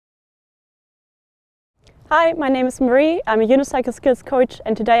Hi, my name is Marie. I'm a UnicycleSkills coach,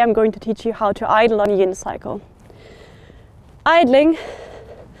 and today I'm going to teach you how to idle on a unicycle. Idling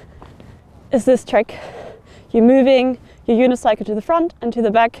is this trick. You're moving your unicycle to the front and to the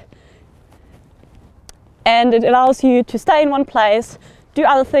back, and it allows you to stay in one place, do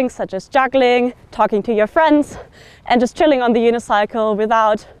other things such as juggling, talking to your friends, and just chilling on the unicycle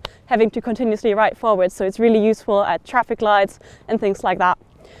without having to continuously ride forward. So it's really useful at traffic lights and things like that.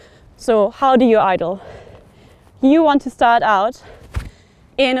 So how do you idle? You want to start out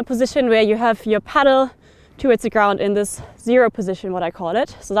in a position where you have your paddle towards the ground in this zero position, what I call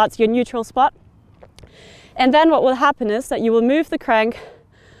it. So that's your neutral spot. And then what will happen is that you will move the crank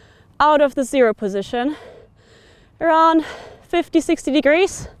out of the zero position around 50-60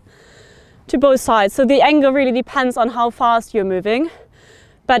 degrees to both sides. So the angle really depends on how fast you're moving,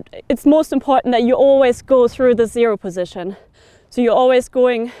 but it's most important that you always go through the zero position. So you're always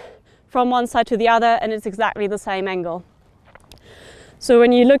going from one side to the other, and it's exactly the same angle. So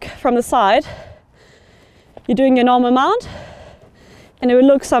when you look from the side, you're doing your normal mount, and it will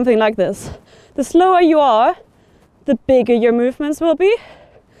look something like this. The slower you are, the bigger your movements will be,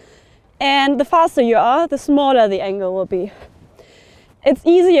 and the faster you are, the smaller the angle will be. It's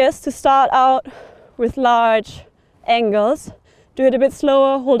easiest to start out with large angles. Do it a bit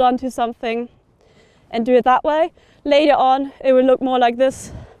slower, hold on to something, and do it that way. Later on, it will look more like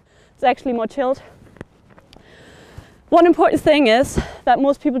this. It's actually more chilled. One important thing is that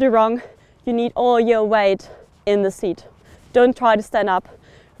most people do wrong. You need all your weight in the seat. Don't try to stand up.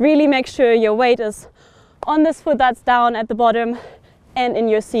 Really make sure your weight is on this foot that's down at the bottom and in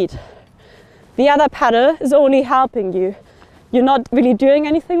your seat. The other paddle is only helping you. You're not really doing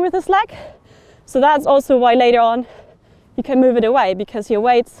anything with this leg. So that's also why later on you can move it away, because your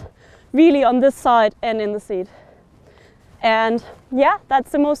weight's really on this side and in the seat. And yeah, that's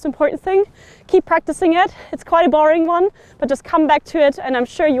the most important thing. Keep practicing it. It's quite a boring one, but just come back to it and I'm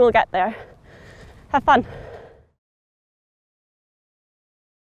sure you will get there. Have fun.